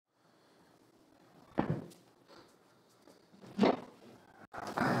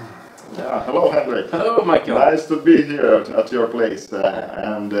Hello, Henrik. Hello, Michael. Nice to be here at your place,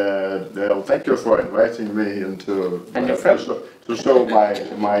 and thank you for inviting me into to show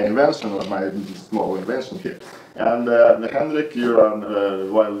my invention, my small invention here. And Henrik, you're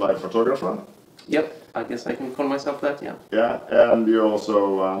a wildlife photographer. Yep, I guess I can call myself that, yeah. Yeah, and you're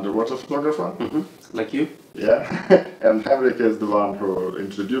also underwater photographer. Like you. Yeah, and Henrik is the one who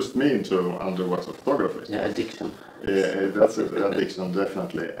introduced me into underwater photography. Yeah, addiction. Yeah, that's an addiction,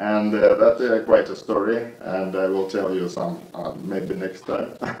 definitely. And that's quite a story, and I will tell you some maybe next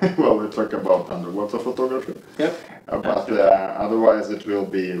time when we talk about underwater photography. Yep. But otherwise we'll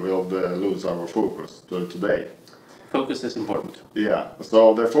lose our focus today. Focus is important. Yeah,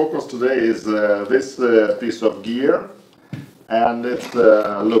 so the focus today is this piece of gear, and it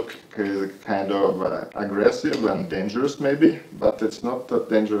look kind of aggressive and dangerous maybe, but it's not that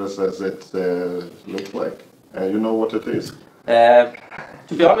dangerous as it looks like. You know what it is? To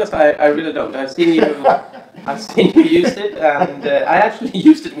be honest, I really don't. I've seen you use it, and I actually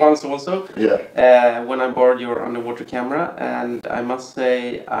used it once also. Yeah. When I borrowed your underwater camera, and I must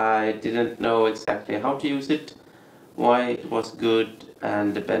say I didn't know exactly how to use it, why it was good,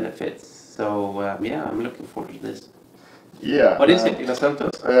 and the benefits. So yeah, I'm looking forward to this. Yeah. What is it in a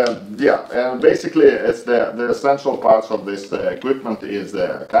sentence? Basically it's the essential parts of this equipment is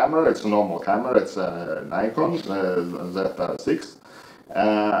the camera. It's a normal camera. It's a Nikon Z6,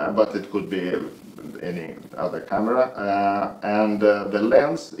 but it could be any other camera. And the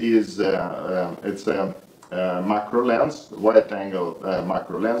lens is it's a macro lens, wide angle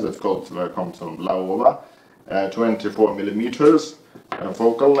macro lens. It's called comes from Laowa, 24 millimeters.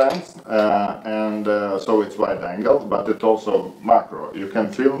 Focal length, and so it's wide angle, but it's also macro. You can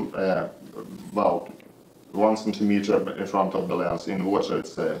film about 1 centimeter in front of the lens. In water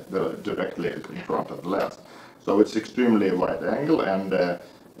it's directly in front of the lens. So it's extremely wide angle and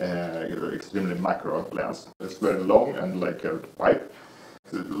extremely macro lens. It's very long and like a pipe.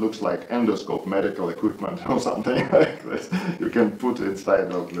 It looks like endoscope, medical equipment or something like this. You can put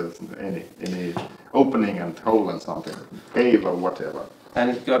inside of this any opening and hole and something, cave or whatever. And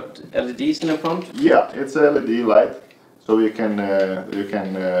it's got LEDs in the front? Yeah, it's a LED light, so you can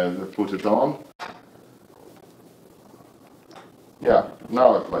put it on. Yeah,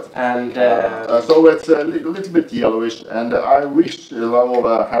 now it lights. And so it's a little bit yellowish, and I wish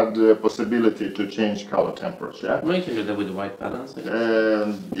Laowa had the possibility to change color temperature. well, you can do that with the white balance, I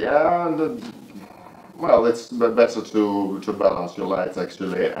guess. Yeah, well, it's better to balance your lights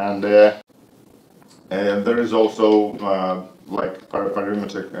actually, and there is also like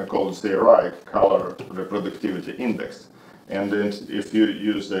parameter called CRI, color reproductivity index, and if you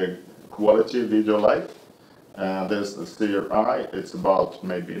use a quality video light, there's a CRI, it's about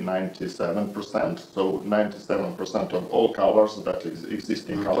maybe 97%, so 97% of all colors that exist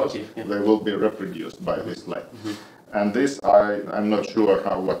in colors, they will be reproduced by this light. And this, I'm not sure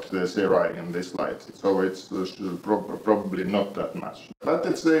what the CRI in this light, so it's probably not that much. But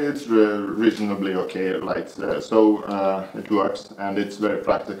it's reasonably okay light, so it works, and it's very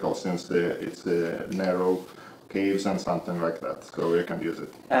practical since it's narrow caves and something like that, so you can use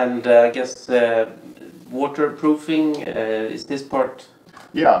it. And I guess waterproofing, is this part?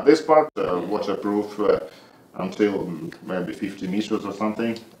 Yeah, this part waterproof until maybe 50 meters or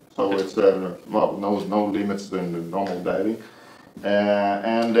something. So it's well, no limits in normal diving,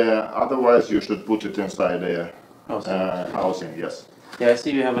 and otherwise you should put it inside a housing. Yes. Yeah, I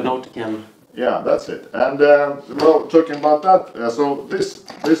see you have a Nauticam. Yeah, that's it. And well, talking about that, so this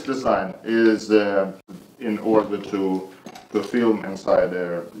design is in order to film inside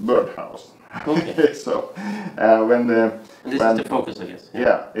a birdhouse. Okay. So This is the focus, I guess.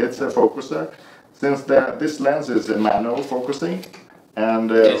 Yeah, it's a focuser. Since this lens is a manual focusing. And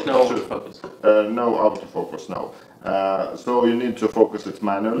there's no autofocus. No autofocus, no. So you need to focus it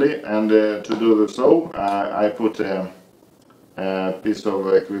manually, and to do so, I put a piece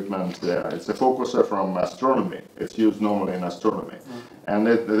of equipment. It's a focuser from astronomy. It's used normally in astronomy, and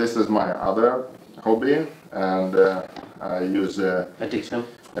this is my other hobby, and I use addiction.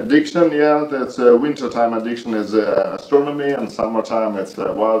 Addiction, yeah. That's wintertime addiction is astronomy, and summertime it's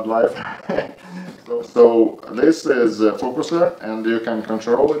wildlife. So this is a focuser, and you can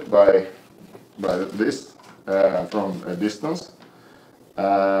control it by this from a distance.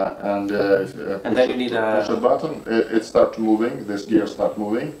 And then you need push a button. It starts moving. This gear starts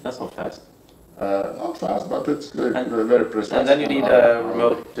moving. That's not fast. Not fast, but it's very precise. And then you need a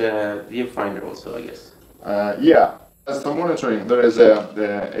remote viewfinder also, I guess. Yeah. As for monitoring, there is a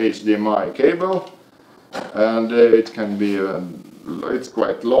HDMI cable, and it can be it's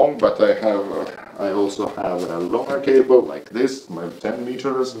quite long, but I also have a longer cable like this, maybe 10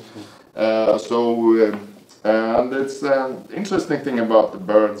 meters, And it's an interesting thing about the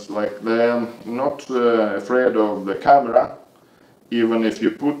birds, like they're not afraid of the camera, even if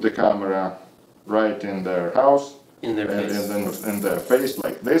you put the camera right in their house, In their face. in their face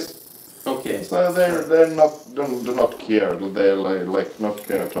like this. Okay. So they're not do not care. They like not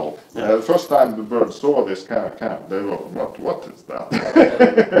care at all. Yeah. The first time the birds saw this cam, they were what is that?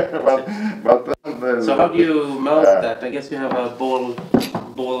 but then So how do you mount that? I guess you have a ball.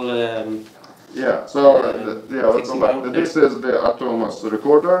 Yeah. So fixing mount this is the Atomos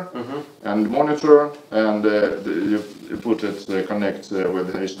recorder and monitor, and you put it connect with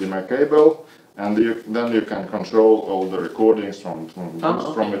the HDMI cable. And then you can control all the recordings from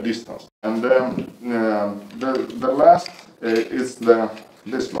a distance. And the last is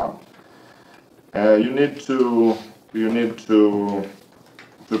this one. You need to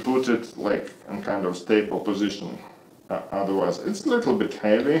put it like in kind of stable position. Otherwise, it's a little bit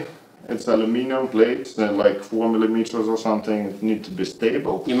heavy. It's aluminium plates, like 4 millimeters or something. It needs to be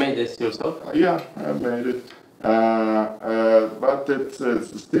stable. You made this yourself? Yeah, I made it. But it's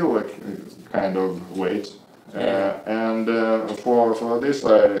still a kind of weight. And for this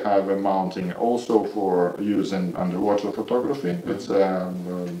I have a mounting also for use in underwater photography. It's a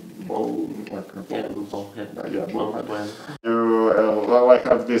ball, like a ball head. Yeah, ball head. Well, I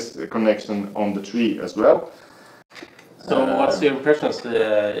have this connection on the tree as well. So what's your impressions?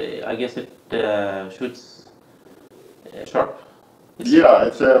 I guess it shoots sharp. Yeah,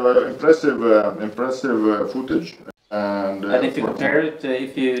 it's impressive footage. And if you compare it,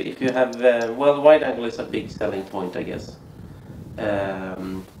 if you have well, wide angle is a big selling point, I guess,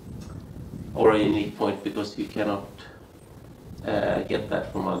 or a unique point because you cannot get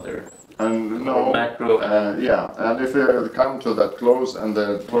that from other. And no, macro. Yeah, and if you come to that close and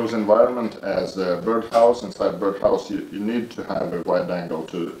the close environment as a birdhouse, inside birdhouse, you need to have a wide angle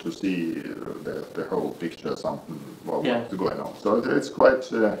to see the whole picture, something what's going on. So it's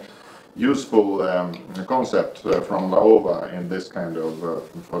quite useful concept from Laowa in this kind of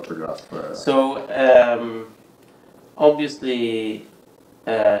photograph. So obviously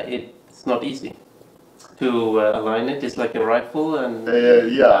it's not easy to align it. It's like a rifle, and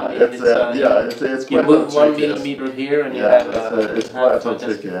it's you quite move 1 tricky, millimeter here, and you have it's quite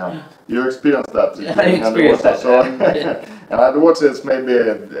tricky. Yeah, you experienced that. I experienced that. So, and underwater it's maybe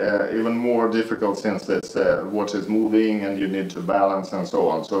even more difficult since it's water is moving and you need to balance and so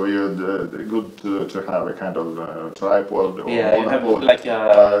on. So you're good to have a kind of tripod or you have like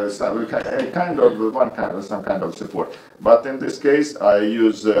some kind of support. But in this case, I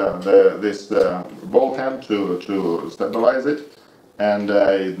use this ball head to stabilize it, and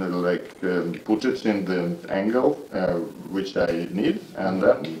I put it in the angle which I need, and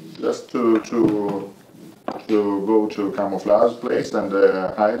then just to go to camouflage place and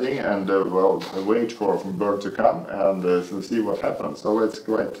hiding and wait for bird to come and see what happens. So it's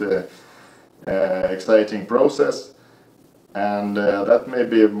quite exciting process. And that may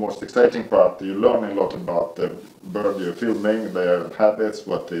be the most exciting part. You learn a lot about the bird you're filming, their habits,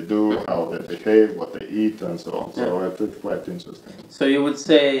 what they do, how they behave, what they eat, and so on. So it's quite interesting. So you would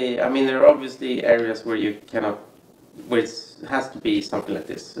say, I mean, there are obviously areas where you cannot, where it has to be something like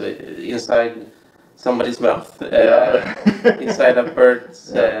this, inside somebody's mouth, inside a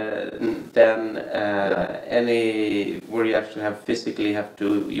bird's den, any where you actually have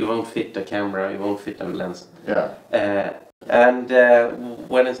to, you won't fit a camera, you won't fit a lens. Yeah. And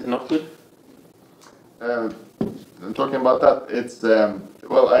when is it not good? Talking about that, it's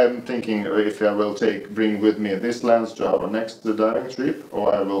well, I'm thinking if I will bring with me this lens to our next diving trip,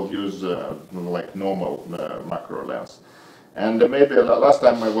 or I will use like normal macro lens. And maybe last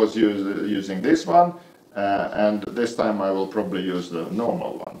time I was using this one, and this time I will probably use the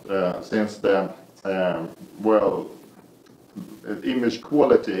normal one, since the image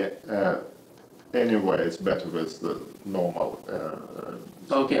quality. Anyway, it's better with the normal.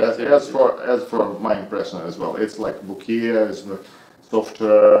 Okay. As for my impression as well, it's like bouquet, it's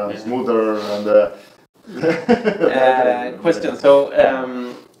softer, smoother, and. Question. So,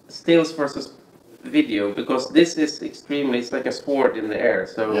 stills versus video, because this is extremely. It's like a sword in the air.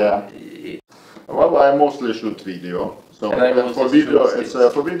 So. Yeah. Well, I mostly shoot video. So for video,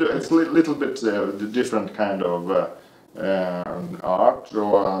 it's a little bit different kind of. Art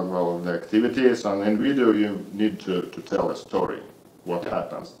or the activities, and in video you need to tell a story, what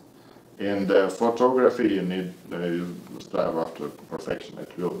happens. In the photography you need you strive after perfection.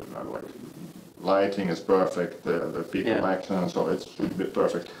 It will be like lighting is perfect, the people action, and so it should be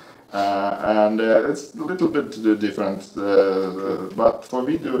perfect. And it's a little bit different, but for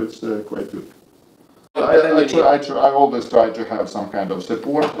video it's quite good. I always try to have some kind of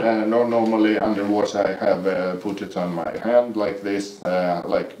support. Normally underwater I have put it on my hand like this,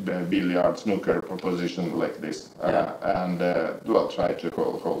 like billiard, snooker position like this, and well, try to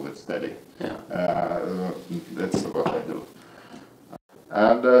hold it steady. Yeah. That's what I do.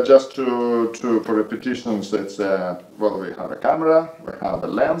 And just for repetitions, it's well, we have a camera, we have a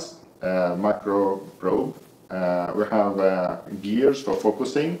lens, macro probe. We have gears for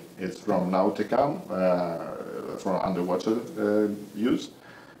focusing. It's from Nauticam, for underwater use.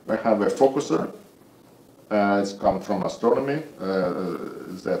 We have a focuser. It's come from astronomy,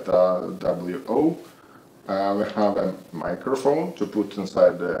 ZWO. We have a microphone to put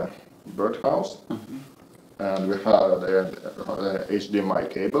inside the birdhouse. And we have the HDMI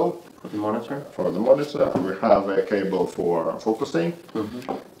cable. For the monitor? For the monitor. We have a cable for focusing.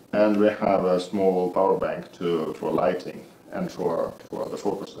 And we have a small power bank for lighting and for the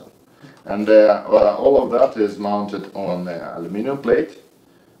focuser. And all of that is mounted on an aluminium plate.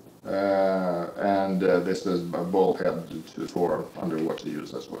 And this is a ball head for underwater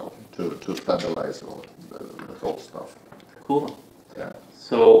use as well, to stabilize all the whole stuff. Cool. Yeah.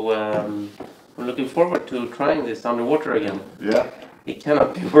 So I'm looking forward to trying this underwater again. Yeah. It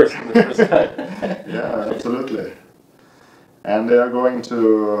cannot be worse than the first time. Yeah, absolutely. And they are going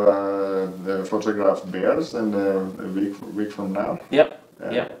to photograph bears in a week from now. Yep.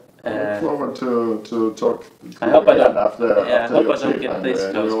 Yep. Look forward to talk. I hope I don't. After I hope your I don't trip, get and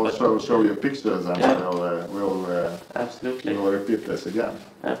this close. we'll show you pictures, and Absolutely. we'll repeat this again.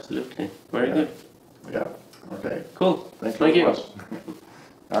 Absolutely. Very good. Yeah. Okay. Cool. Thank you very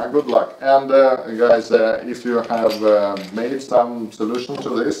much. Good luck. And guys, if you have made some solution to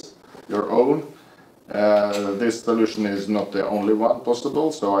this, your own, this solution is not the only one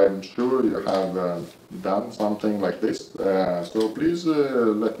possible, so I'm sure you have done something like this. So please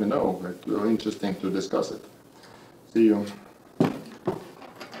let me know. It's interesting to discuss it. See you.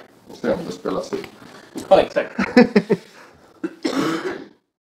 Och se om det spelas in. Ja, exakt.